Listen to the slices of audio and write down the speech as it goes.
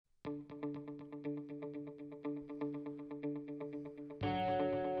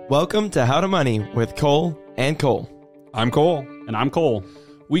Welcome to How to Money with Cole and Cole. I'm Cole. And I'm Cole.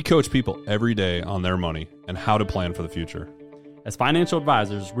 We coach people every day on their money and how to plan for the future. As financial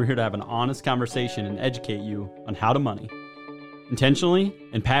advisors, we're here to have an honest conversation and educate you on how to money. Intentionally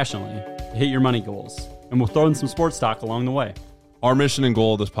and passionately to hit your money goals. And we'll throw in some sports talk along the way. Our mission and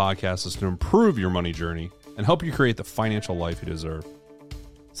goal of this podcast is to improve your money journey and help you create the financial life you deserve.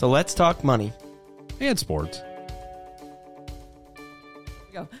 So let's talk money. And sports.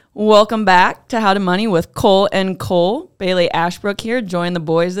 Welcome back to How to Money with Cole and Cole. Bailey Ashbrook here. Join the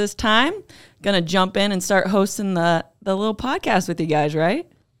boys this time. Gonna jump in and start hosting the little podcast with you guys, right?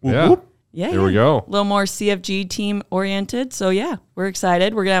 Yeah. Yeah. Here we go. A little more CFG team oriented. So yeah, we're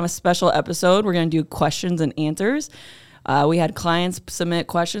excited. We're gonna have a special episode. We're gonna do questions and answers. We had clients submit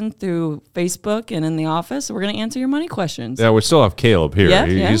questions through Facebook and in the office. So we're going to answer your money questions. Yeah, we still have Caleb here. Yeah,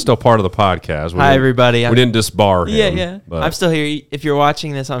 He's still part of the podcast. Hi, everybody. We didn't disbar him. Yeah. But I'm still here. If you're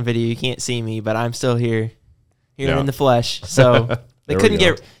watching this on video, you can't see me, but I'm still here Yeah. in the flesh. So they There we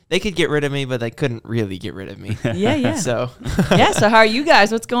go. they could get rid of me, but they couldn't really get rid of me. Yeah. So Yeah. So how are you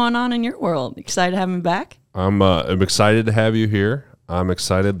guys? What's going on in your world? Excited to have me back? I'm excited to have you here. I'm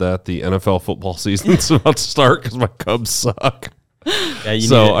excited that the NFL football season's about to start because my Cubs suck. Yeah,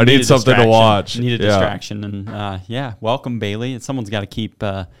 So I need something to watch. You need a Yeah. distraction. And welcome, Bailey. Someone's got to keep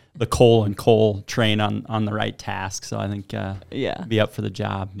the Cole and Cole train on the right task. So I think be up for the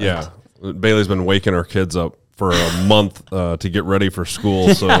job. But Yeah. Bailey's been waking her kids up for a month to get ready for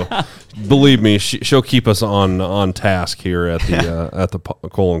school. So believe me, she'll keep us on task here at the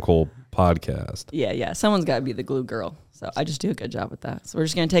Cole and Cole podcast. Yeah. Someone's got to be the glue girl. So I just do a good job with that. So we're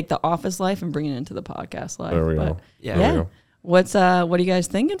just going to take the office life and bring it into the podcast life. There we go. yeah. There we go. What are you guys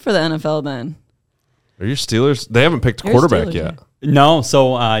thinking for the NFL then? Are your Steelers? They haven't picked a Your quarterback Steelers, yet. No,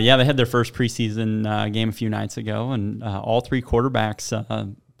 so they had their first preseason game a few nights ago, and all three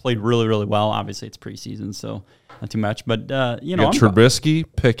quarterbacks played really, really well. Obviously, it's preseason, so not too much. But You got Trubisky,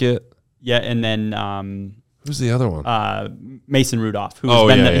 Pickett. and then Who's the other one? Mason Rudolph, who's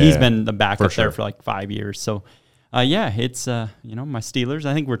he's been the backup For sure. there for like 5 years. So it's my Steelers.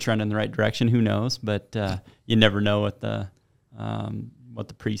 I think we're trending in the right direction. Who knows? But you never know what the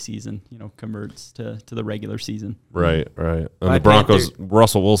preseason converts to the regular season. Right. And My the Broncos,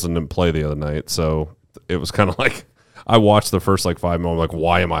 Russell Wilson didn't play the other night, so it was kind of like I watched the first 5 minutes. I'm like,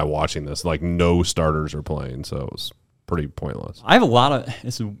 why am I watching this? Like, no starters are playing, so it was pretty pointless. I have a lot of,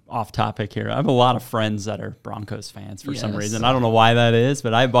 this is off topic here. I have a lot of friends that are Broncos fans for some Yes. reason. I don't know why that is,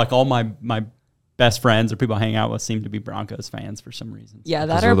 but I have like all my best friends or people I hang out with seem to be Broncos fans for some reason. Yeah,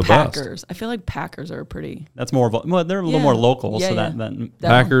 Because that they're are the best. Packers. I feel like Packers are pretty. That's more of they're a little Yeah. more local. Yeah, so yeah. that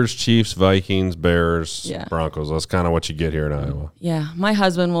Packers, Chiefs, Vikings, Bears, Yeah. Broncos. That's kind of what you get here in Iowa. Yeah, my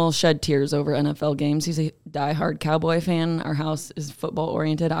husband will shed tears over NFL games. He's a diehard Cowboy fan. Our house is football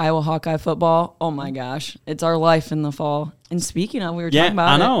oriented. Iowa Hawkeye football. Oh my gosh, it's our life in the fall. And speaking of, we were talking about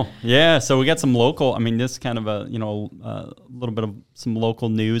I know. Yeah, so we got some local. I mean, this is kind of a little bit of some local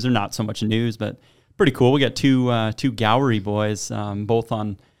news, or not so much news, but pretty cool. We got two Gowrie boys, both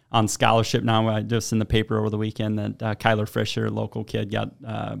on scholarship now. Just in the paper over the weekend that Kyler Fisher, local kid,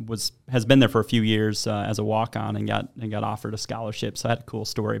 has been there for a few years as a walk on and got offered a scholarship. So I had a cool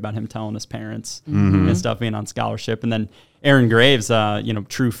story about him telling his parents and stuff being on scholarship. And then Aaron Graves,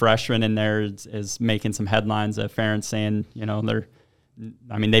 true freshman in there, is making some headlines. Ferentz saying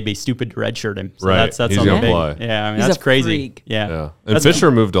they'd be stupid to redshirt him. So Right. That's He's something gonna big. play. Yeah, I mean, He's that's a crazy. freak. Yeah. And That's Fisher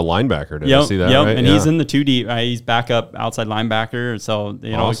moved to linebacker. Did you see that? Right? And Yeah. he's in the 2D. He's backup outside linebacker. So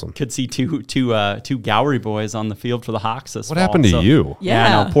Awesome. could see two Gowrie boys on the field for the Hawks this What fall. happened to So- you?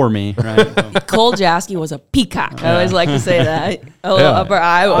 Yeah, I know. Poor me. Right. So, Cole Jaskey was a peacock. I always like to say that. Oh, Yeah. Upper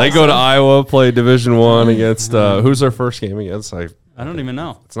Iowa. They go to Iowa, play Division I against who's their first game against? I don't even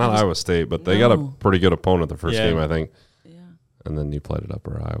know. It's not Iowa State, but they got a No. pretty good opponent the first Yeah. game, I think. Yeah. And then you played it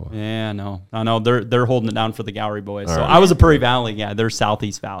Upper Iowa. Yeah, no, I know they're holding it down for the Gowrie boys. All So right. I was a Prairie Valley guy. They're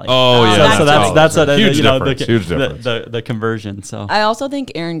Southeast Valley. Oh, yeah. yeah, So that's a huge the difference. Huge difference. the conversion. So I also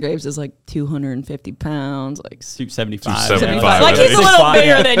think Aaron Graves is like 250 pounds, like 275. 275. Like he's a little 6'5", bigger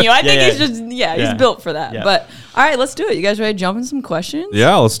yeah. than you. I think Yeah, he's yeah. just he's Yeah. built for that. Yeah. But all right, let's do it. You guys ready to jump in some questions?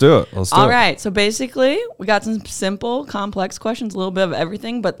 Yeah, let's do it. All right. So basically, we got some simple, complex questions, a little bit of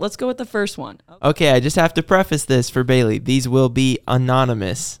everything, but let's go with the first one. okay, I just have to preface this for Bailey. These will be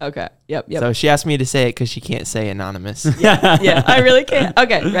anonymous. Okay. Yep. So she asked me to say it because she can't say anonymous. Yeah, I really can't.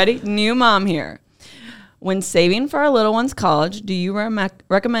 Okay, ready? New mom here. When saving for our little one's college, do you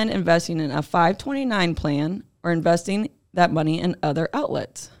recommend investing in a 529 plan or investing that money in other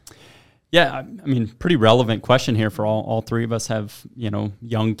outlets? Yeah, I mean, pretty relevant question here for all three of us have,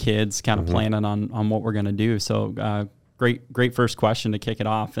 young kids kind of planning on what we're going to do. So great first question to kick it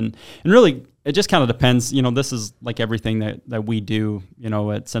off. And really, it just kind of depends. This is like everything that we do,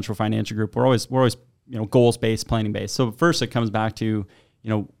 at Central Financial Group. We're always goals-based, planning-based. So first it comes back to,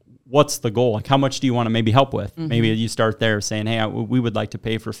 what's the goal? Like, how much do you want to maybe help with? Mm-hmm. Maybe you start there saying, hey, we would like to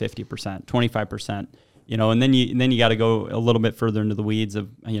pay for 50%, 25%, and then you got to go a little bit further into the weeds of,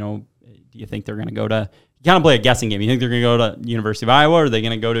 do you think they're going to go to, you kind of play a guessing game. You think they're going to go to University of Iowa, or are they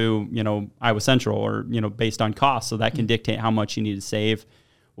going to go to, Iowa Central, or, based on cost. So that can dictate how much you need to save,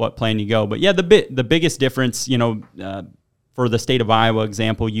 what plan you go. But yeah, the biggest difference, for the state of Iowa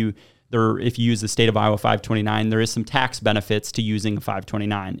example, if you use the state of Iowa 529, there is some tax benefits to using a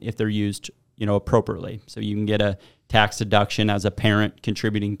 529 if they're used, appropriately. So you can get a tax deduction as a parent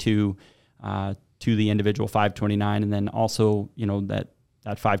contributing to the individual 529, and then also, that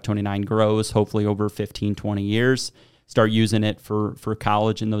 529 grows hopefully over 15, 20 years. Start using it for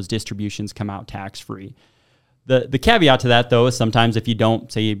college, and those distributions come out tax-free. The caveat to that, though, is sometimes if you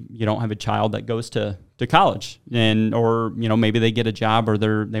don't have a child that goes to college, or maybe they get a job, or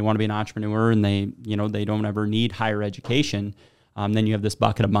they want to be an entrepreneur, and they don't ever need higher education, then you have this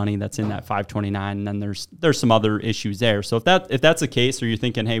bucket of money that's in that 529, and then there's some other issues there. So if that's the case, or you're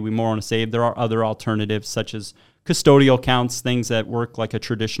thinking, hey, we more want to save, there are other alternatives such as custodial accounts, things that work like a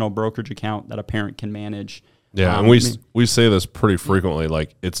traditional brokerage account that a parent can manage. Yeah, and we say this pretty frequently.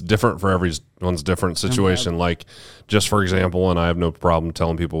 Like, it's different for everyone's different situation. Like, just for example, and I have no problem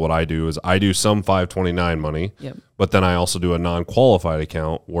telling people what I do, is I do some 529 money, but then I also do a non-qualified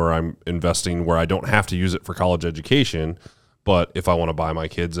account where I'm investing where I don't have to use it for college education, but if I want to buy my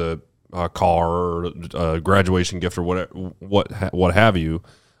kids a car or a graduation gift or what have you,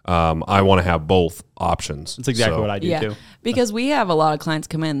 I want to have both options. That's exactly what I do too. Because we have a lot of clients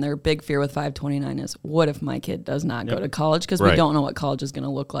come in, their big fear with 529 is, what if my kid does not go to college? Because we don't know what college is going to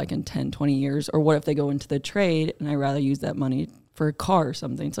look like in 10, 20 years. Or what if they go into the trade and I'd rather use that money for a car or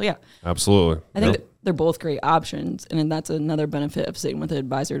something. So yeah. Absolutely. I think they're both great options. And that's another benefit of sitting with an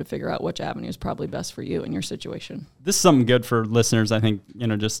advisor to figure out which avenue is probably best for you in your situation. This is something good for listeners. I think,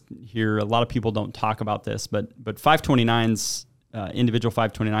 just here, a lot of people don't talk about this, but 529s, individual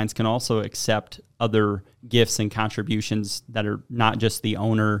 529s can also accept other gifts and contributions that are not just the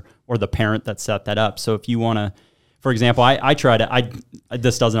owner or the parent that set that up. So if you want to, for example, I try to,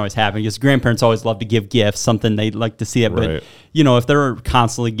 this doesn't always happen because grandparents always love to give gifts, something they'd like to see it. Right. But, if they're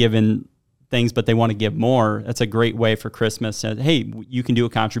constantly giving things, but they want to give more, that's a great way for Christmas. Hey, you can do a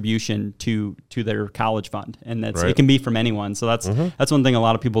contribution to their college fund, and it can be from anyone. So that's one thing a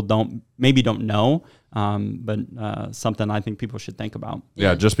lot of people don't know, but something I think people should think about.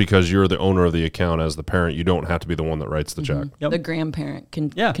 Yeah, just because you're the owner of the account as the parent, you don't have to be the one that writes the check. Yep. The grandparent can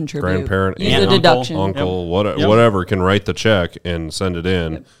contribute. Grandparent, use a deduction, uncle, whatever can write the check and send it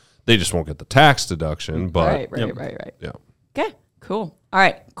in. Yep. They just won't get the tax deduction. But right. Yeah. Okay, cool. All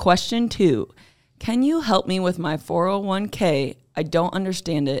right, question 2. Can you help me with my 401k? I don't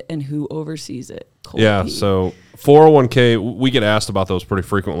understand it, and who oversees it? So 401k, we get asked about those pretty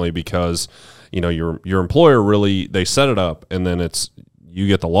frequently because, your employer really, they set it up, and then you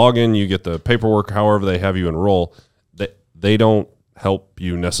get the login, you get the paperwork, however they have you enroll. They don't help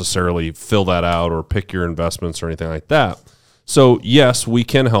you necessarily fill that out or pick your investments or anything like that. So yes, we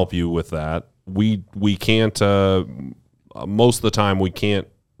can help you with that. We can't, most of the time we can't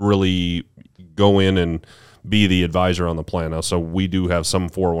really go in and be the advisor on the plan. Now, so we do have some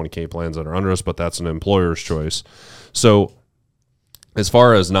 401k plans that are under us, but that's an employer's choice. So as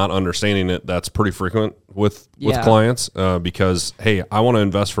far as not understanding it, that's pretty frequent with clients because, hey, I want to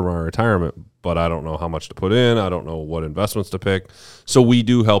invest for my retirement, but I don't know how much to put in. I don't know what investments to pick. So we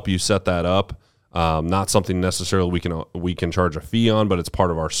do help you set that up. Not something necessarily we can charge a fee on, but it's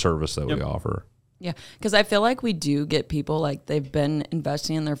part of our service that we offer. Yeah, because I feel like we do get people like they've been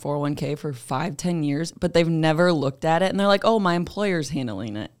investing in their 401k for 5-10 years, but they've never looked at it, and they're like, "Oh, my employer's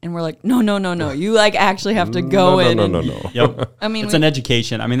handling it," and we're like, "No, you like actually have to go in." No. Yep. I mean, it's an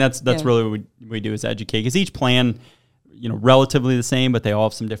education. I mean, that's really what we do is educate, because each plan, relatively the same, but they all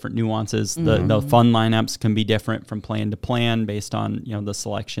have some different nuances. The fund lineups can be different from plan to plan based on the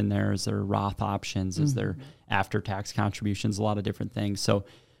selection. There is their Roth options, is there after tax contributions, a lot of different things. So.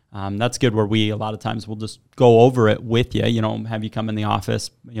 That's good where a lot of times we'll just go over it with you, have you come in the office,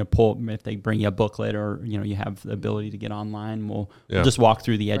 pull, if they bring you a booklet or, you have the ability to get online, we'll just walk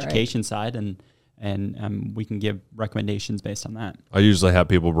through the education side and we can give recommendations based on that. I usually have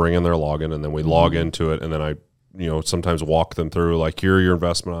people bring in their login and then we log into it and then I sometimes walk them through, like, here are your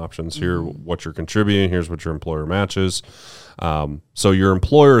investment options, here what you're contributing, here's what your employer matches. So your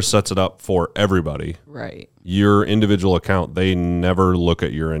employer sets it up for everybody. Right. Your individual account, they never look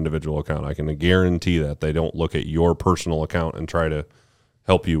at your individual account. I can guarantee that they don't look at your personal account and try to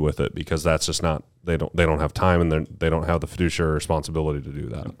help you with it, because that's just not, they don't have time, and they don't have the fiduciary responsibility to do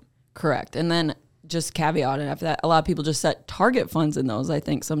that. Correct. And then just caveat it after that, a lot of people just set target funds in those, I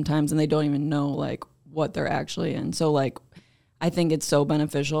think, sometimes, and they don't even know like what they're actually in. So like, I think it's so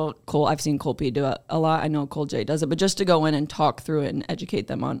beneficial. Cole, I've seen Cole P do it a lot. I know Cole J does it, but just to go in and talk through it and educate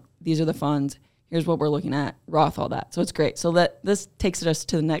them on, these are the funds, here's what we're looking at, Roth, all that. So it's great. So this takes us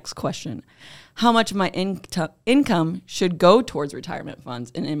to the next question. How much of my income should go towards retirement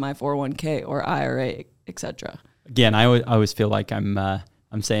funds and in my 401k or IRA, etc.? Again, I always feel like I'm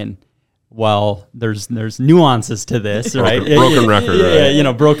saying, well, there's nuances to this, right? Broken record, yeah,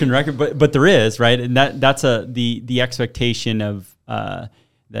 right? Broken record, but there is, right? And that's the expectation of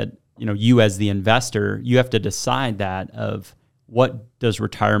that, you as the investor, you have to decide that of what does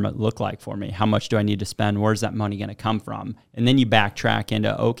retirement look like for me? How much do I need to spend? Where's that money going to come from? And then you backtrack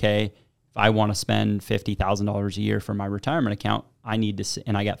into, okay, if I want to spend $50,000 a year for my retirement account, I need to,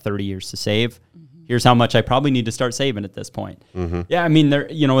 and I got 30 years to save. Here's how much I probably need to start saving at this point. Yeah, I mean, there,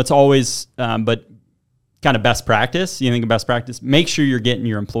 it's always, but kind of best practice. You think of best practice, make sure you're getting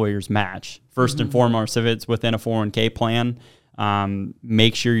your employer's match first and foremost. If it's within a 401k plan,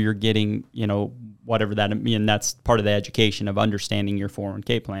 make sure you're getting, whatever that, and that's part of the education of understanding your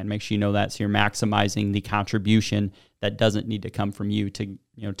 401k plan. Make sure you know that, so you're maximizing the contribution that doesn't need to come from you to,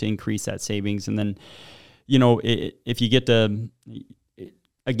 to increase that savings. And then, if you get to,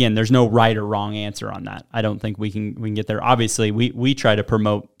 again, there's no right or wrong answer on that. I don't think we can get there. Obviously, we try to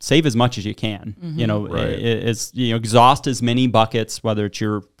promote save as much as you can. Right. It's exhaust as many buckets, whether it's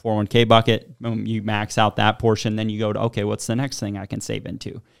your 401k bucket, you max out that portion, then you go to, okay, what's the next thing I can save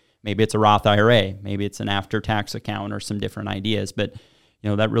into? Maybe it's a Roth IRA, maybe it's an after-tax account, or some different ideas. But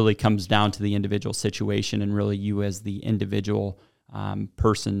that really comes down to the individual situation, and really you as the individual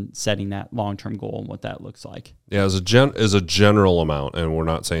person setting that long-term goal and what that looks like. Yeah, as a general amount, and we're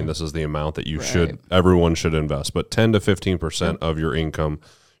not saying this is the amount that you everyone should invest, but 10 to 15% of your income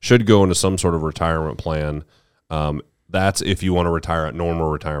should go into some sort of retirement plan. That's if you want to retire at normal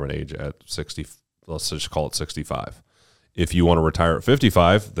retirement age at 60, let's just call it 65. If you want to retire at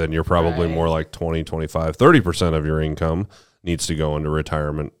 55, then you're probably more like 20, 25, 30% of your income needs to go into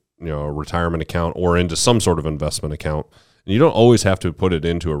retirement, a retirement account or into some sort of investment account. And you don't always have to put it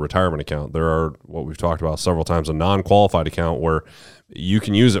into a retirement account. There are, what we've talked about several times, a non-qualified account where you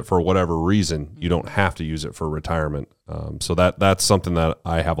can use it for whatever reason. You don't have to use it for retirement. So that's something that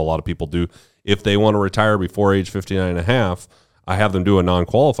I have a lot of people do. If they want to retire before age 59 and a half, I have them do a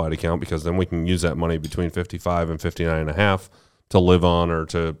non-qualified account, because then we can use that money between 55 and 59 and a half to live on, or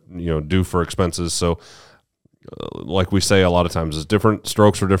to, do for expenses. So like we say a lot of times, it's different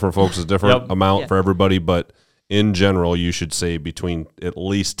strokes for different folks, it's a different amount for everybody, but in general, you should save between at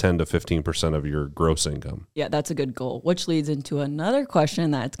least 10 to 15% of your gross income. Yeah, that's a good goal, which leads into another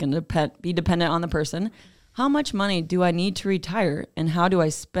question that's going to be dependent on the person. How much money do I need to retire, and how do I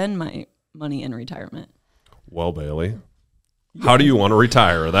spend my money in retirement? Well, Bailey, how do you want to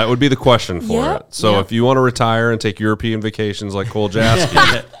retire? That would be the question for it. So if you want to retire and take European vacations like Cole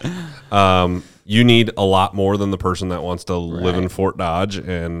Jaskey, you need a lot more than the person that wants to live in Fort Dodge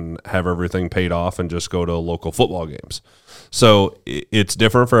and have everything paid off and just go to local football games. So it's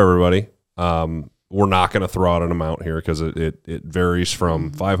different for everybody. We're not going to throw out an amount here, because it varies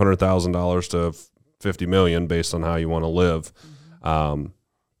from $500,000 to $50 million based on how you want to live.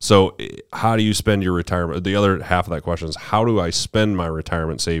 So how do you spend your retirement? The other half of that question is, how do I spend my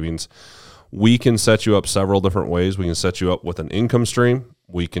retirement savings? We can set you up several different ways. We can set you up with an income stream.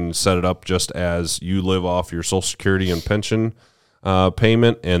 We can set it up just as you live off your Social Security and pension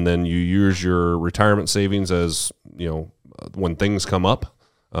payment, and then you use your retirement savings as, when things come up,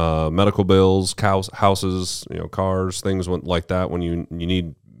 medical bills, houses, cars, things like that, when you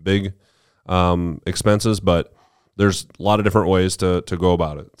need big expenses. But there's a lot of different ways to go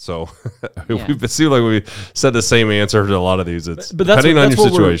about it. So it seems like we said the same answer to a lot of these. It's but that's depending on your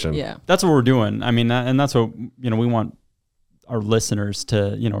situation. That's what we're doing. I mean, and that's what, we want our listeners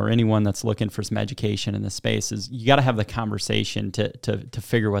to, or anyone that's looking for some education in this space, is you got to have the conversation to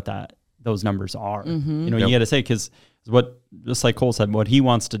figure what those numbers are. You got to say, because just like Cole said, what he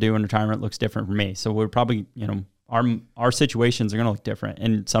wants to do in retirement looks different from me. So we're probably, our situations are going to look different.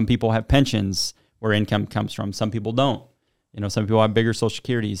 And some people have pensions where income comes from. Some people don't. Some people have bigger Social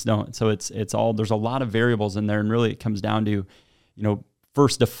Securities, don't. So it's all, there's a lot of variables in there, and really it comes down to,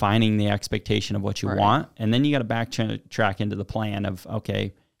 first defining the expectation of what you Right. want, and then you got to backtrack into the plan of,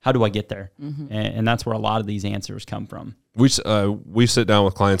 okay, how do I get there? And that's where a lot of these answers come from. We sit down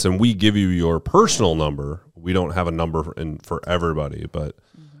with clients and we give you your personal number. We don't have a number for everybody, but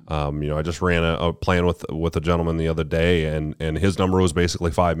I just ran a plan with a gentleman the other day, and his number was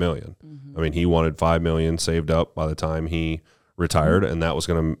basically $5 million. I mean, he wanted $5 million saved up by the time he retired, and that was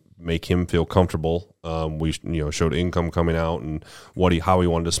going to make him feel comfortable. We showed income coming out and how he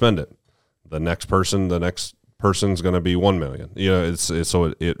wanted to spend it. The next person's going to be $1 million.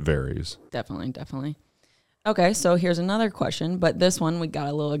 So it varies. Definitely. Okay, so here's another question, but this one we got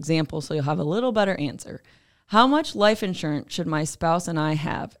a little example, so you'll have a little better answer. How much life insurance should my spouse and I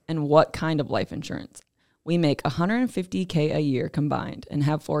have, and what kind of life insurance? We make $150K a year combined and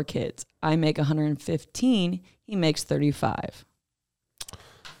have 4 kids. I make $115. He makes $35.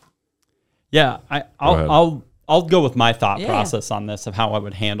 Yeah, I'll go with my thought Yeah. process on this of how I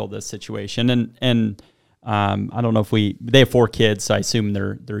would handle this situation, and I don't know if they have 4 kids, so I assume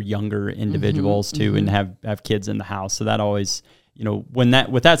they're younger individuals too, and have kids in the house. So that always, with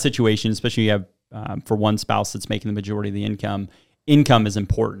that situation, especially you have for one spouse that's making the majority of the income is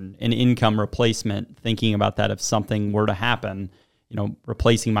important, and income replacement. Thinking about that, if something were to happen,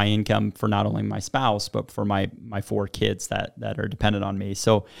 replacing my income for not only my spouse but for my 4 kids that are dependent on me.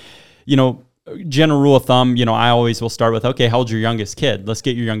 So, general rule of thumb, I always will start with, okay, how old's your youngest kid? Let's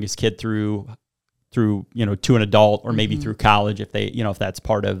get your youngest kid through to an adult, or maybe through college if they, if that's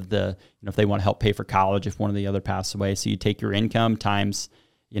part of the, if they want to help pay for college, if one of the other passed away. So you take your income times,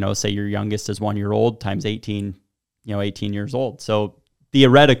 say your youngest is 1 year old times 18 years old. So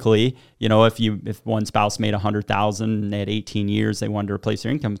theoretically, if one spouse made $100,000 and they had 18 years, they wanted to replace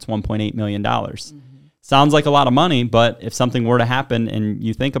their income, it's $1.8 million. Sounds like a lot of money, but if something were to happen and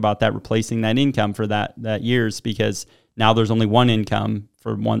you think about that, replacing that income for that years, because now there's only one income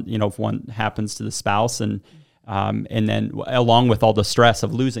for one, if one happens to the spouse, and then along with all the stress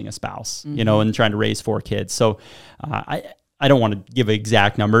of losing a spouse, and trying to raise 4 kids. So I don't want to give an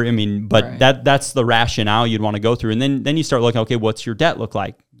exact number. I mean, but Right. that's the rationale you'd want to go through. And then you start looking, okay, what's your debt look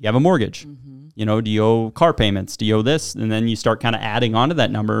like? You have a mortgage. Do you owe car payments? Do you owe this? And then you start kind of adding onto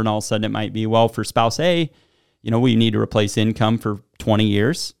that number, and all of a sudden it might be, well, for spouse A, we need to replace income for 20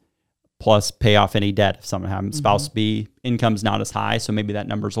 years plus pay off any debt if something happens. Spouse B, income's not as high, so maybe that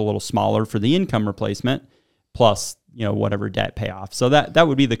number's a little smaller for the income replacement plus, whatever debt payoff. So that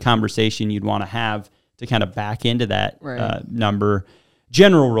would be the conversation you'd want to have to kind of back into that Right. number.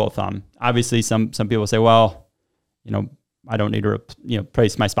 General rule of thumb. Obviously, some people say, well, I don't need to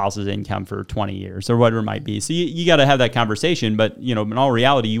replace my spouse's income for 20 years or whatever it might be. So you got to have that conversation. But, in all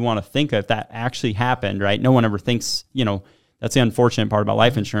reality, you want to think if that actually happened, right? No one ever thinks, that's the unfortunate part about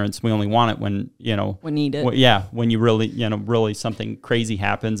life insurance. We only want it when, We need it. when you really, really something crazy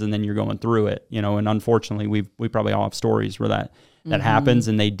happens and then you're going through it, and unfortunately we probably all have stories where that happens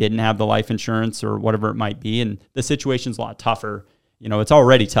and they didn't have the life insurance or whatever it might be. And the situation's a lot tougher. It's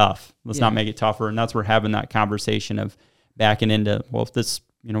already tough. Let's not make it tougher. And that's where having that conversation of backing into, well, if this,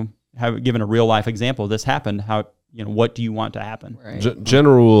 given a real life example, this happened, how, what do you want to happen? Right.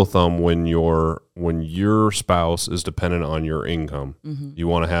 General rule of thumb: when your spouse is dependent on your income, you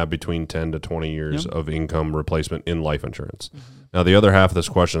want to have between 10 to 20 years of income replacement in life insurance. Now, the other half of this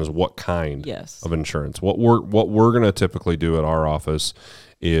question is what kind of insurance. What we're going to typically do at our office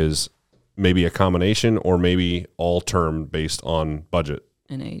is maybe a combination or maybe all term based on budget.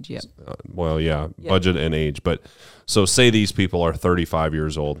 And age, yep. Budget and age. But so say these people are 35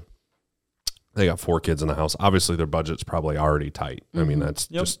 years old. They got 4 kids in the house. Obviously, their budget's probably already tight. I mean, that's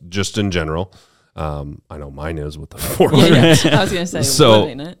just in general. I know mine is with the 4 kids. I was going to say, So-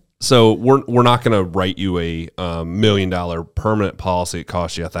 ain't it? So we're not going to write you a $1 million permanent policy. It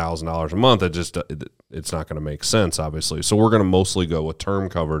costs you $1,000 a month. It's not going to make sense, obviously. So we're going to mostly go with term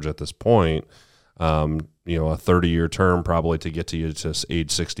coverage at this point. A 30-year term probably to get to you to age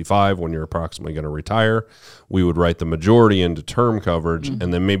 65 when you're approximately going to retire. We would write the majority into term coverage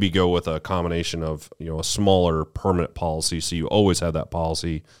and then maybe go with a combination of, a smaller permanent policy. So you always have that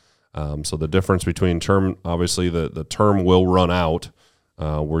policy. So the difference between term, obviously the term will run out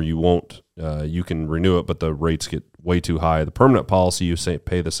where you won't, you can renew it, but the rates get way too high. The permanent policy, you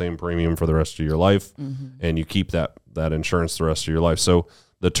pay the same premium for the rest of your life and you keep that insurance the rest of your life. So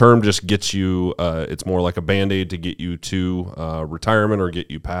the term just gets you, it's more like a Band-Aid to get you to retirement or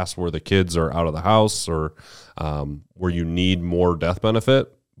get you past where the kids are out of the house or where you need more death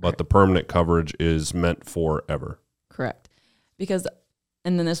benefit, but the permanent coverage is meant forever. Correct. Because,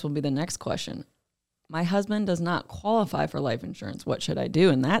 and then this will be the next question. My husband does not qualify for life insurance. What should I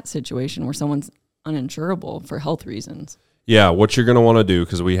do in that situation where someone's uninsurable for health reasons? Yeah, what you're going to want to do,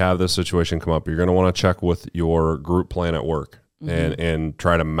 because we have this situation come up, you're going to want to check with your group plan at work and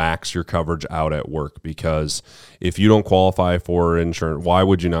try to max your coverage out at work, because if you don't qualify for insurance, why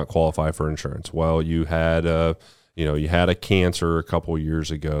would you not qualify for insurance? Well, you had a cancer a couple of years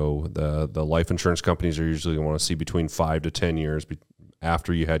ago. The life insurance companies are usually going to want to see between 5 to 10 years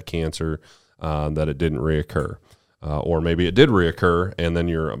after you had cancer that it didn't reoccur. Or maybe it did reoccur, and then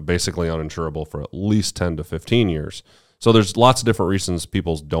you're basically uninsurable for at least 10 to 15 years. So there's lots of different reasons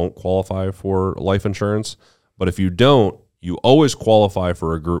people don't qualify for life insurance. But if you don't, you always qualify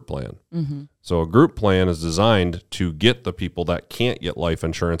for a group plan. Mm-hmm. So a group plan is designed to get the people that can't get life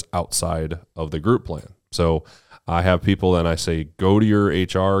insurance outside of the group plan. So I have people, and I say, go to your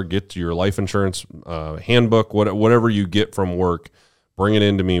HR, get to your life insurance handbook, whatever you get from work, bring it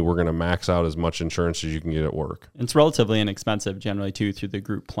into me. We're going to max out as much insurance as you can get at work. It's relatively inexpensive generally too through the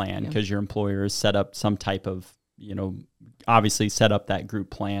group plan, because your employer has set up some type of, obviously set up that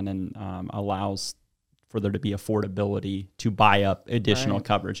group plan and allows for there to be affordability to buy up additional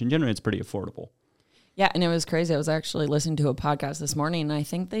coverage. And generally it's pretty affordable. Yeah, and it was crazy. I was actually listening to a podcast this morning, and I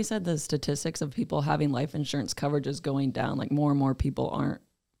think they said the statistics of people having life insurance coverage is going down. Like more and more people aren't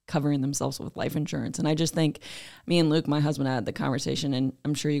covering themselves with life insurance. And I just think, me and Luke, my husband, had the conversation, and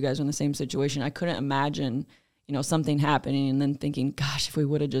I'm sure you guys are in the same situation. I couldn't imagine, something happening and then thinking, gosh, if we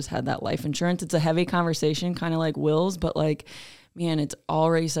would have just had that life insurance. It's a heavy conversation, kind of like Will's, but like, man, it's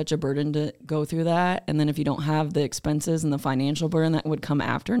already such a burden to go through that. And then if you don't have the expenses and the financial burden that would come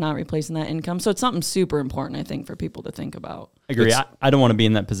after not replacing that income. So it's something super important, I think, for people to think about. I agree. I don't want to be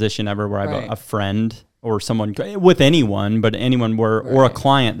in that position ever where I have a friend or someone with anyone, but anyone or a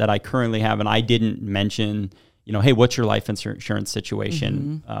client that I currently have, and I didn't mention, hey, what's your life insurance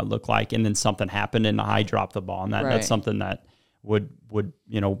situation look like? And then something happened and I dropped the ball on that. That's something that would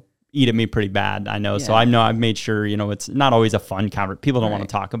eat at me pretty bad, I know. Yeah. So I've made sure, it's not always a fun conversation. People don't want to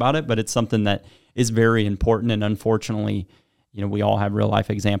talk about it, but it's something that is very important. And unfortunately, we all have real life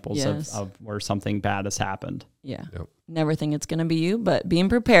examples of where something bad has happened. Yeah. Yep. Never think it's going to be you, but being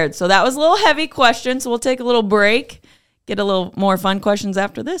prepared. So that was a little heavy question. So we'll take a little break, get a little more fun questions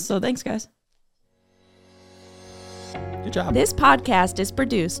after this. So thanks, guys. Good job. This podcast is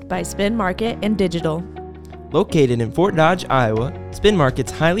produced by Spin Market and Digital. Located in Fort Dodge, Iowa, Spin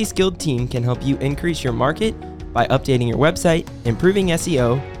Market's highly skilled team can help you increase your market by updating your website, improving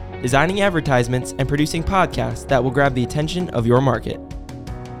SEO, designing advertisements, and producing podcasts that will grab the attention of your market.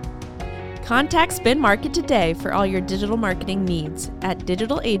 Contact Spin Market today for all your digital marketing needs at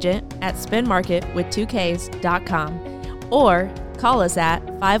digitalagent@spinmarketwith2ks.com or call us at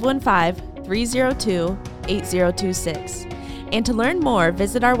 515-302-8026. And to learn more,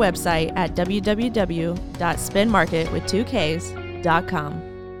 visit our website at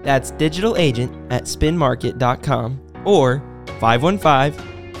www.spinmarketwith2ks.com. That's digitalagent@spinmarket.com or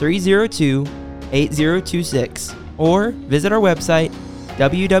 515-302-8026 or visit our website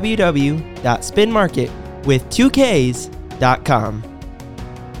www.spinmarketwith2ks.com.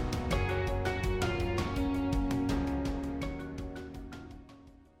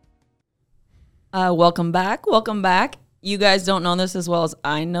 Welcome back. You guys don't know this as well as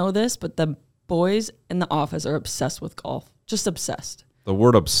I know this, but the boys in the office are obsessed with golf. Just obsessed. The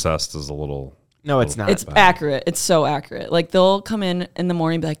word obsessed is a little... No, it's not. It's accurate. It's so accurate. Like, they'll come in the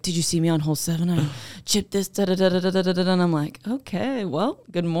morning and be like, did you see me on hole 7? I chipped this, da-da-da-da-da-da-da. And I'm like, okay, well,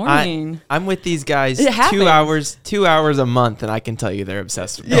 good morning. I'm with these guys 2 hours a month, and I can tell you they're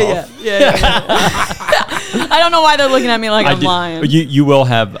obsessed with golf. Yeah. I don't know why they're looking at me like I'm lying. You will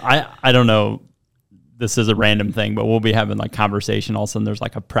have, I don't know, this is a random thing, but we'll be having like conversation. All of a sudden there's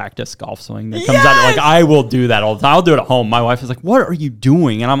like a practice golf swing that comes out. Like, I will do that all the time. I'll do it at home. My wife is like, what are you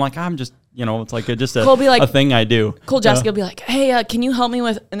doing? And I'm like, I'm just, it's like a thing I do. Cole Jasky will be like, hey, can you help me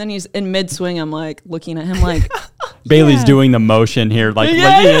with, and then he's in mid swing. I'm like looking at him like, Bailey's doing the motion here. Like,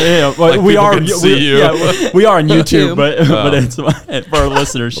 we are on YouTube, but it's for our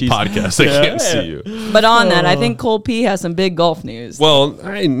listeners. She's podcast. They can't see you. But on that, I think Cole P has some big golf news. Well,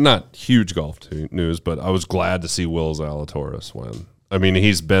 not huge golf news, but I was glad to see Will Zalatoris win. I mean,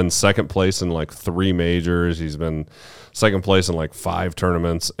 he's been second place in like 3 majors. He's been second place in like 5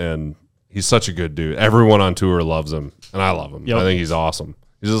 tournaments, and he's such a good dude. Everyone on tour loves him, and I love him. Yep. I think he's awesome.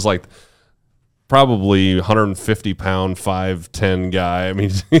 He's just like probably 150-pound, 5'10" guy. I mean,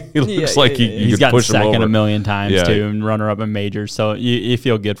 he looks like you could push him over. He's gotten second a million times too, and runner-up in majors. So you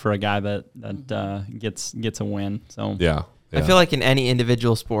feel good for a guy that gets a win. So yeah. I feel like in any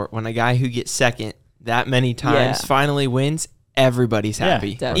individual sport, when a guy who gets second that many times finally wins, everybody's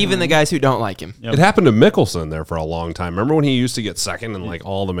happy, definitely. even the guys who don't like him. Yep. It happened to Mickelson there for a long time. Remember when he used to get second in like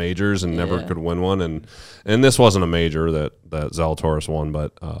all the majors and never could win one? And this wasn't a major that Zalatoris won,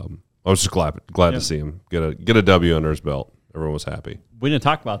 but I was just glad to see him get a W under his belt. Everyone was happy. We didn't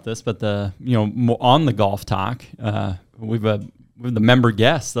talk about this, but on the golf talk, we've the member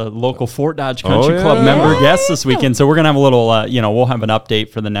guest, the local Fort Dodge Country Club member guest this weekend. So we're gonna have a little, we'll have an update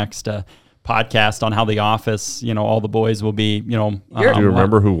for the next podcast on how the office, all the boys will be, Do you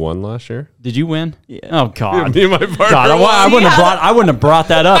remember who won last year? Did you win? Yeah. Oh God. Me and my partner. God, I wouldn't have brought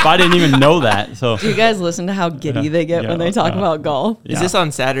that up. I didn't even know that. So Do you guys listen to how giddy they get when they talk about golf? Is this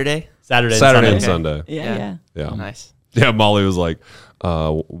on Saturday? Saturday and Sunday. Sunday. Yeah. Yeah. Nice. Yeah, Molly was like,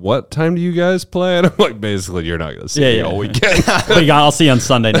 what time do you guys play? And I'm like, basically, you're not going to see me all weekend. But I'll see you on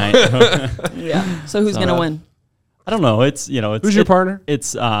Sunday night. Yeah. So who's gonna win? I don't know. It's Who's your partner?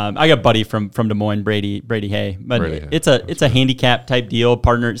 It's I got a buddy from Des Moines, Brady Hay, but Brady Hay. it's a handicap type deal,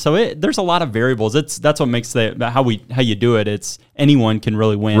 partner. So there's a lot of variables. That's what makes how you do it. It's anyone can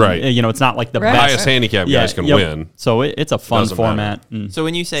really win. Right. It's not like the Right. best. Highest handicap guys can win. So it's a fun Doesn't format. So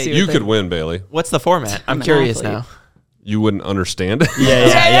when you say You could win, Bailey. what's the format? I'm an curious athlete. now. You wouldn't understand it.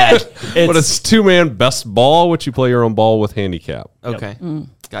 Yeah. But it's two-man best ball, which you play your own ball with handicap. Okay,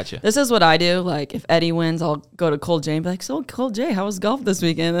 gotcha. This is what I do. Like, if Eddie wins, I'll go to Cole J and be like, so, Cole J, how was golf this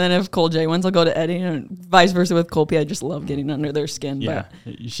weekend? And then if Cole J wins, I'll go to Eddie, and vice versa with Cole P. I just love getting under their skin. Yeah.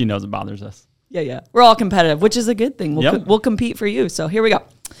 She knows it bothers us. But yeah. We're all competitive, which is a good thing. We'll compete for you. So here we go.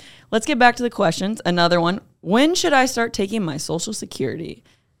 Let's get back to the questions. Another one. When should I start taking my Social Security?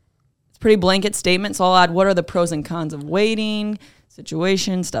 It's a pretty blanket statement, so I'll add what are the pros and cons of waiting,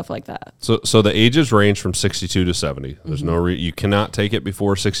 situation, stuff like that. So the ages range from 62 to 70. There's no you cannot take it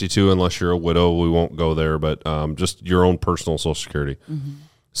before 62 unless you're a widow. We won't go there, but just your own personal Social Security.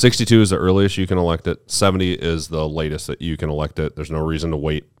 62 is the earliest you can elect it. 70 is the latest that you can elect it. There's no reason to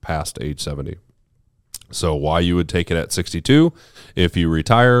wait past age 70. So why you would take it at 62? If you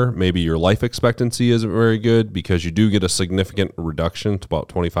retire, maybe your life expectancy isn't very good because you do get a significant reduction, to about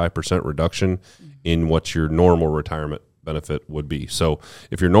 25% reduction in what your normal retirement benefit would be. So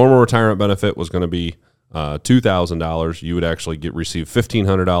if your normal retirement benefit was going to be $2,000, you would actually receive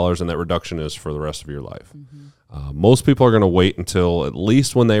 $1,500, and that reduction is for the rest of your life. Most people are going to wait until at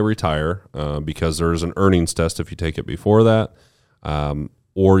least when they retire because there's an earnings test if you take it before that.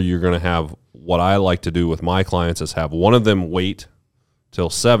 Or you're going to have what I like to do with my clients is have one of them wait till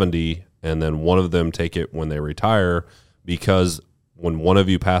 70 and then one of them take it when they retire, because when one of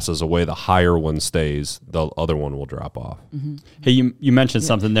you passes away, the higher one stays, the other one will drop off. Hey, you mentioned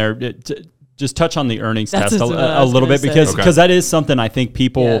something there. Just touch on the earnings That's test what I a was little gonna bit say. because that is something I think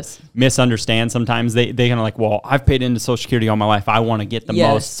people Yes. misunderstand sometimes. They kind of like, well, I've paid into Social Security all my life. I want to get the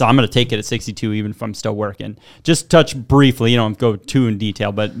Yes. most, so I'm going to take it at 62 even if I'm still working. Just touch briefly, don't go too in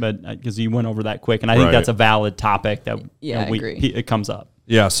detail, but because you went over that quick, and I think Right. that's a valid topic that Yeah, I agree. it comes up.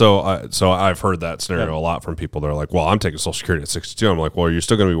 Yeah, so I've heard that scenario a lot from people. They're like, "Well, I'm taking Social Security at 62." I'm like, "Well, are you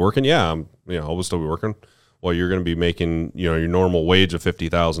still going to be working?" "Yeah, I will still be working." "Well, you're going to be making your normal wage of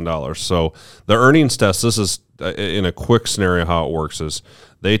 $50,000." So the earnings test, this is in a quick scenario how it works is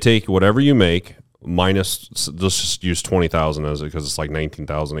they take whatever you make minus. Let's just use 20,000 as it because it's like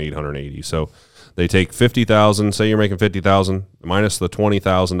 19,880. So they take 50,000. Say you're making 50,000 minus the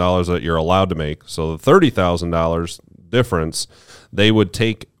 $20,000 that you're allowed to make. So the $30,000 difference, they would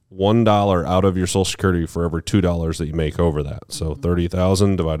take $1 out of your Social Security for every $2 that you make over that. So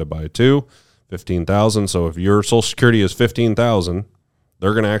 30,000 divided by 2, 15,000. So if your Social Security is 15,000,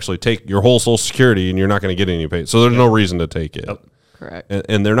 they're going to actually take your whole Social Security, and you're not going to get any pay. So there's no reason to take it. Correct.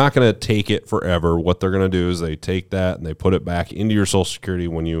 And they're not going to take it forever. What they're going to do is they take that and they put it back into your Social Security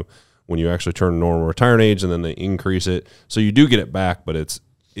when you actually turn normal retirement age, and then they increase it. So you do get it back, but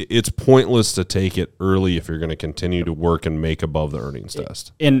it's pointless to take it early if you're going to continue to work and make above the earnings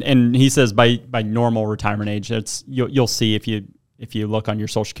test. And he says by normal retirement age, it's you'll see if you look on your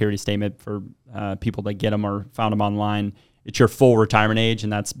Social Security statement for people that get them or found them online, it's your full retirement age,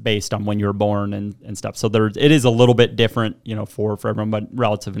 and that's based on when you were born and stuff. So it is a little bit different, for everyone, but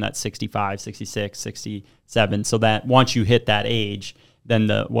relative in that 65, 66, 67. So that once you hit that age, then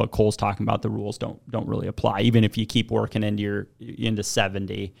what Cole's talking about, the rules don't really apply. Even if you keep working into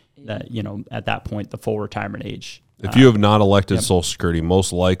 70, that at that point the full retirement age. If you have not elected Social Security,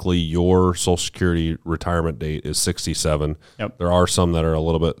 most likely your Social Security retirement date is 67. Yep. There are some that are a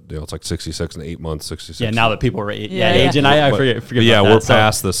little bit, it's like 66 and 8 months, 66. Yeah, now that people are Yeah. aging, I forget. Yeah, about we're that. So,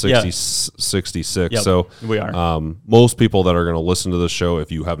 past the yeah. 66. Yep, So we are. most people that are going to listen to this show,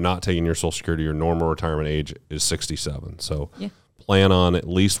 if you have not taken your Social Security, your normal retirement age is 67. So plan on at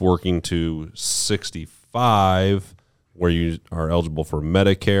least working to 65 where you are eligible for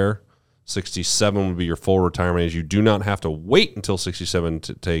Medicare. 67 would be your full retirement age. You do not have to wait until 67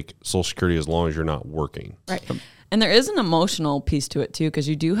 to take Social Security as long as you're not working. Right. And there is an emotional piece to it too, because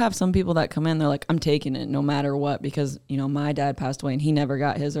you do have some people that come in, they're like, I'm taking it no matter what, because, you know, my dad passed away and he never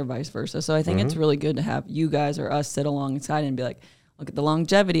got his, or vice versa. So I think it's really good to have you guys or us sit alongside and be like, look at the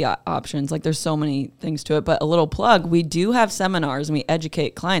longevity options. Like, there's so many things to it. But a little plug, we do have seminars and we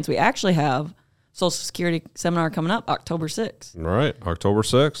educate clients. We actually have Social Security seminar coming up October 6th. All right, October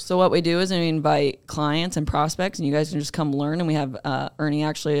 6th. So what we do is we invite clients and prospects, and you guys can just come learn. And we have Ernie,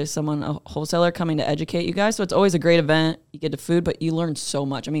 actually, is a wholesaler, coming to educate you guys. So it's always a great event. You get to food, but you learn so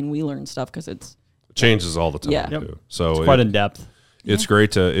much. I mean, we learn stuff because it changes all the time. Yeah. Too. So It's quite in depth. It's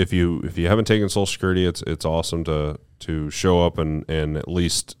great to, if you haven't taken Social Security, it's awesome to show up and at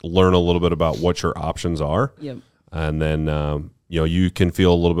least learn a little bit about what your options are. Yep. And then you know, you can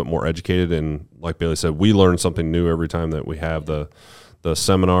feel a little bit more educated. And like Bailey said, we learn something new every time that we have the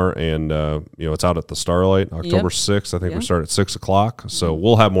seminar. And you know, it's out at the Starlight, October 6th. I think we start at 6:00. So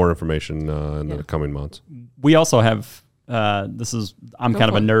we'll have more information in the coming months. We also have. I'm kind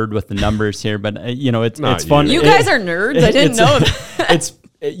of a nerd with the numbers here, but you know, it's fun. You guys are nerds. I didn't know that. It's,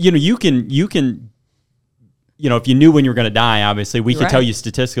 you know, you can, you know, if you knew when you were going to die, obviously we could tell you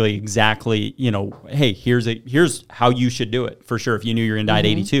statistically exactly, you know, hey, here's how you should do it for sure. If you knew you're going to die at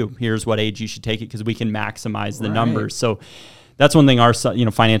 82, here's what age you should take it, because we can maximize the numbers. So that's one thing our, you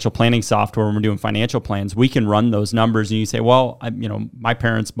know, financial planning software, when we're doing financial plans, we can run those numbers and you say, well, you know, my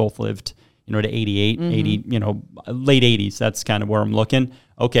parents both lived, you know, to 88, 80, you know, late 80s. That's kind of where I'm looking.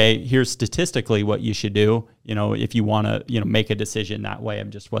 Okay, here's statistically what you should do, you know, if you want to, you know, make a decision that way of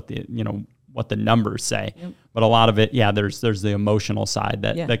just what the, you know, what the numbers say. Yep. But a lot of it, there's the emotional side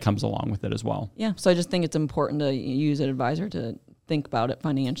that comes along with it as well. Yeah, so I just think it's important to use an advisor to think about it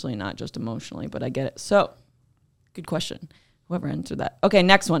financially, not just emotionally, but I get it. So, good question. Whoever answered that. Okay,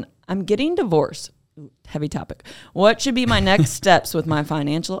 next one. I'm getting divorced. Ooh, heavy topic. What should be my next steps with my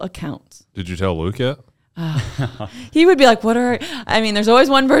financial accounts? Did you tell Luke yet? He would be like, there's always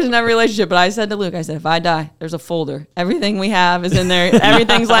one person in every relationship, but I said to Luke, I said, if I die, there's a folder. Everything we have is in there.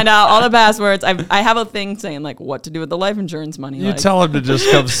 Everything's lined out, all the passwords. I have a thing saying, like, what to do with the life insurance money. You tell him to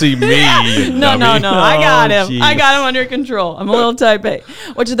just come see me. No. I got him. Geez. I got him under control. I'm a little type A,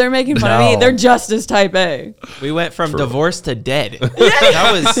 which they're making fun of me. They're just as type A. We went from divorce to dead.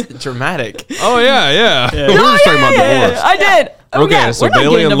 That was dramatic. Oh, yeah. We were just talking about divorce. I did. Okay, so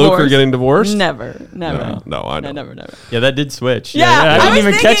Bailey and Luke are getting divorced? Never. No, I know. Never. Yeah, that did switch. Yeah, I didn't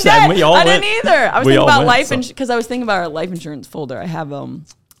even catch that. I didn't either. I was thinking about life insurance, because I was thinking about our life insurance folder. I have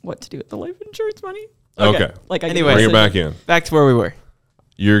what to do with the life insurance money. Okay. Anyway, bring it back in. Back to where we were.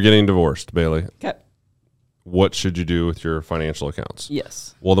 You're getting divorced, Bailey. Okay. What should you do with your financial accounts?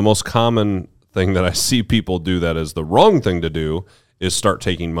 Yes. Well, the most common thing that I see people do that is the wrong thing to do is start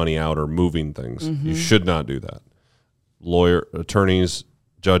taking money out or moving things. You should not do that. Attorneys,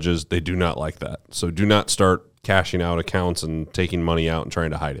 judges, they do not like that. So do not start cashing out accounts and taking money out and trying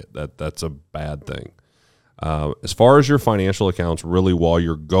to hide it. That's a bad thing. As far as your financial accounts, really, while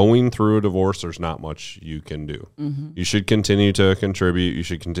you're going through a divorce, there's not much you can do. You should continue to contribute. You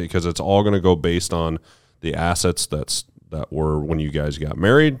should continue, because it's all going to go based on the assets that were when you guys got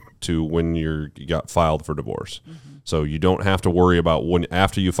married to when you got filed for divorce. So you don't have to worry about when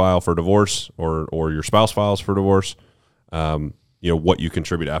after you file for divorce or your spouse files for divorce. You know, what you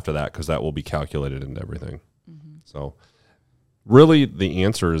contribute after that, because that will be calculated into everything. So really the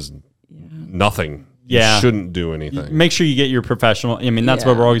answer is nothing. You shouldn't do anything. Make sure you get your professional. I mean, that's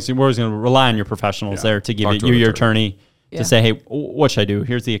what we're always going to rely on your professionals there to give you your attorney to say, hey, what should I do?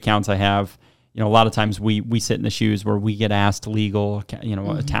 Here's the accounts I have. You know, a lot of times we sit in the shoes where we get asked legal,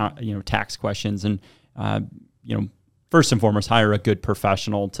 tax questions, and first and foremost, hire a good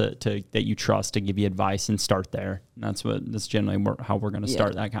professional that you trust to give you advice, and start there. And that's generally how we're going to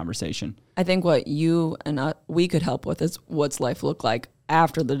start that conversation. I think what you and we could help with is what's life look like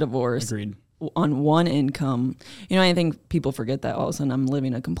after the divorce. Agreed. On one income. You know, I think people forget that all of a sudden I'm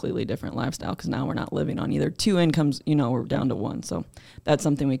living a completely different lifestyle, because now we're not living on either two incomes, you know, we're down to one. So that's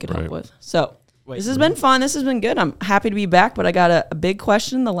something we could help with. So this has been fun. This has been good. I'm happy to be back, but I got a big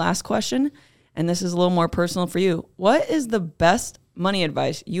question, the last question. And this is a little more personal for you. What is the best money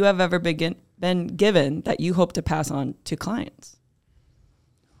advice you have ever been given that you hope to pass on to clients?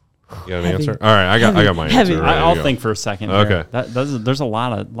 You got an answer? All right, I got my answer. I'll think for a second. Okay. There's a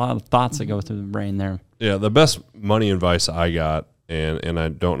lot of thoughts that go through the brain there. Yeah, the best money advice I got, and I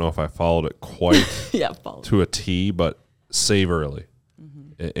don't know if I followed it quite to a T, but save early.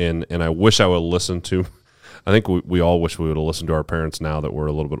 And I wish I would listen to I think we all wish we would have listened to our parents now that we're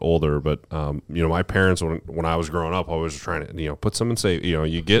a little bit older. But, my parents, when I was growing up, I was trying to, put some in save.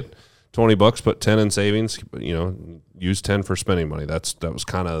 You get $20, put 10 in savings, use 10 for spending money. That was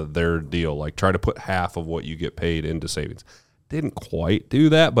kind of their deal. Like, try to put half of what you get paid into savings. Didn't quite do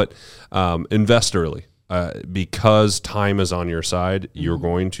that, but invest early. Because time is on your side, you're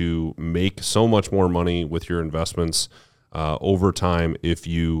going to make so much more money with your investments over time if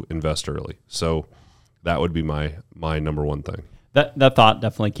you invest early. So that would be my number one thing. That thought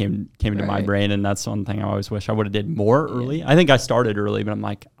definitely came to my brain, and that's one thing I always wish I would have did more early. I think I started early, but I'm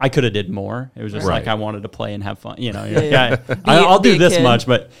like, I could have did more. It was just like I wanted to play and have fun. I'll do this much,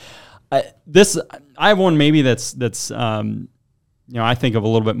 but I have one maybe that's I think of a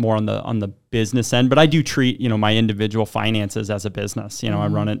little bit more on the business end, but I do treat, my individual finances as a business. I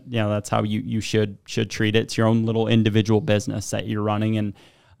run it, that's how you should treat it. It's your own little individual business that you're running. And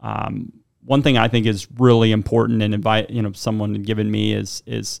one thing I think is really important and someone given me is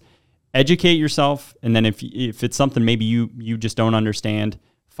educate yourself. And then if it's something maybe you just don't understand,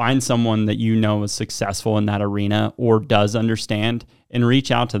 find someone that is successful in that arena or does understand and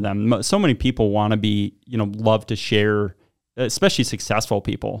reach out to them. So many people want to be, love to share, especially successful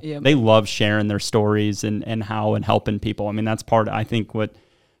people. Yep. They love sharing their stories and helping people. I mean, that's part, I think, what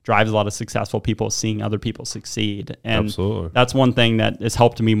drives a lot of successful people is seeing other people succeed. And absolutely, that's one thing that has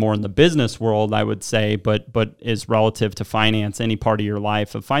helped me more in the business world, I would say, but is relative to finance, any part of your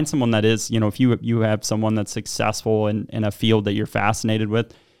life. Find someone that is, if you have someone that's successful in a field that you're fascinated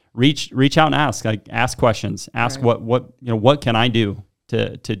with, reach out and ask questions, ask right. what can I do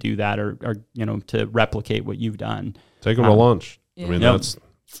to do that or to replicate what you've done. Take them to lunch. Yeah. I mean, that'd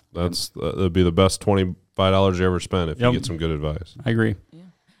be the best $25 you ever spend if you get some good advice. I agree.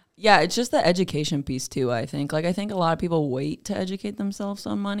 Yeah, it's just the education piece too, I think. Like, I think a lot of people wait to educate themselves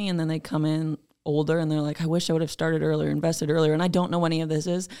on money, and then they come in older and they're like, I wish I would have started earlier, invested earlier, and I don't know what any of this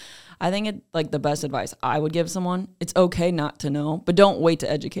is. I think the best advice I would give someone, it's okay not to know, but don't wait to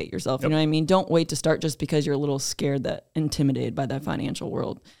educate yourself. Yep. You know what I mean? Don't wait to start just because you're a little scared, intimidated by that financial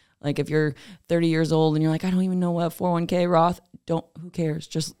world. Like, if you're 30 years old and you're like, I don't even know what 401k, Roth, who cares?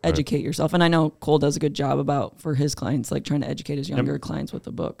 Just educate yourself. And I know Cole does a good job for his clients, like trying to educate his younger clients with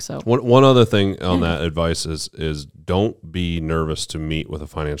the book. So one other thing on that advice is don't be nervous to meet with a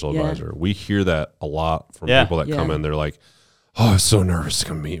financial advisor. We hear that a lot from people that come in. They're like, oh, I'm so nervous to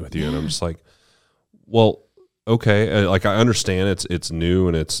come meet with you. And I'm just like, well, okay. Like, I understand it's new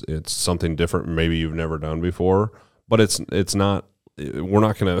and it's something different. Maybe you've never done before, but it's not. We're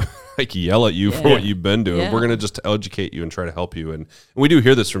not going to yell at you for what you've been doing. Yeah. We're going to just educate you and try to help you. And we do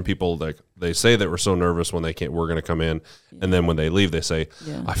hear this from people that they say that we're so nervous when they can't, we're going to come in. And then when they leave, they say,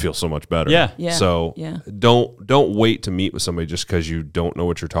 I feel so much better. Yeah. So don't wait to meet with somebody just because you don't know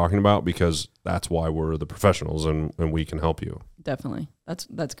what you're talking about, because that's why we're the professionals and we can help you. Definitely.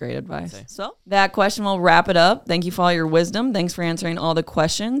 That's great advice. Okay. So that question will wrap it up. Thank you for all your wisdom. Thanks for answering all the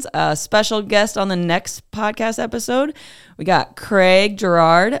questions. Special guest on the next podcast episode, we got Craig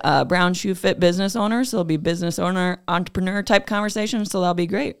Gerard, Brown Shoe Fit business owner. So it'll be business owner, entrepreneur type conversation. So that'll be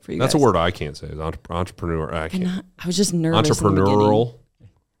great for you guys. That's a word I can't say. Is entrepreneur. I was just nervous. Entrepreneurial.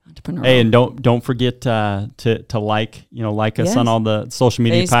 Hey, and don't forget to like us on all the social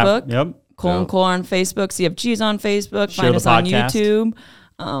media platforms. Yep. Cole and Cole on Facebook, CFG's on Facebook, find us on YouTube.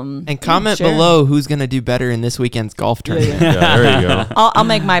 And comment below who's going to do better in this weekend's golf tournament. Yeah, there you go. I'll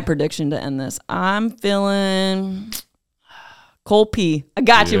make my prediction to end this. I'm feeling Cole P. I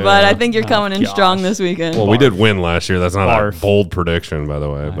got you, bud. I think you're coming in strong this weekend. Well, we did win last year. That's not a bold prediction, by the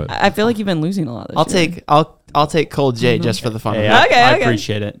way. But I feel like you've been losing a lot this year. I'll take Cole J just for the fun of it. I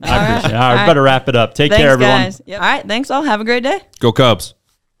appreciate it. All right, better wrap it up. Take care, everyone. Guys. Yep. All right, thanks all. Have a great day. Go Cubs.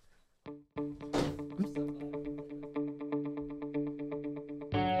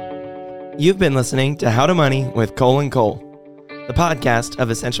 You've been listening to How to Money with Cole and Cole, the podcast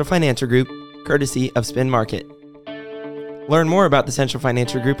of Essential Financial Group, courtesy of Spin Market. Learn more about the Central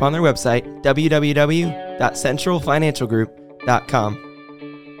Financial Group on their website,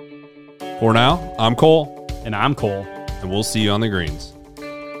 www.centralfinancialgroup.com. For now, I'm Cole. And I'm Cole. And we'll see you on the greens.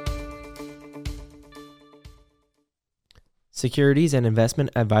 Securities and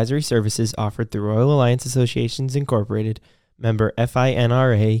investment advisory services offered through Royal Alliance Associations Incorporated, member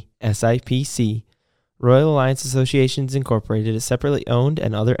FINRA, SIPC. Royal Alliance Associations Incorporated is separately owned,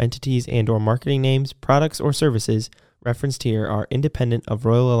 and other entities and/or marketing names, products, or services referenced here are independent of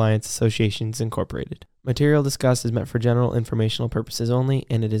Royal Alliance Associations Incorporated. Material discussed is meant for general informational purposes only,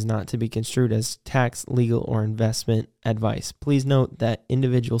 and it is not to be construed as tax, legal, or investment advice. Please note that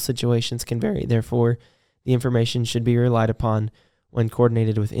individual situations can vary. Therefore, the information should be relied upon when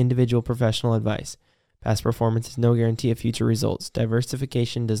coordinated with individual professional advice. Past performance is no guarantee of future results.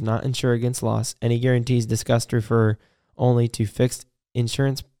 Diversification does not insure against loss. Any guarantees discussed refer only to fixed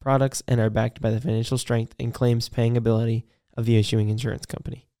insurance products and are backed by the financial strength and claims paying ability of the issuing insurance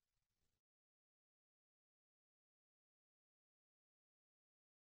company.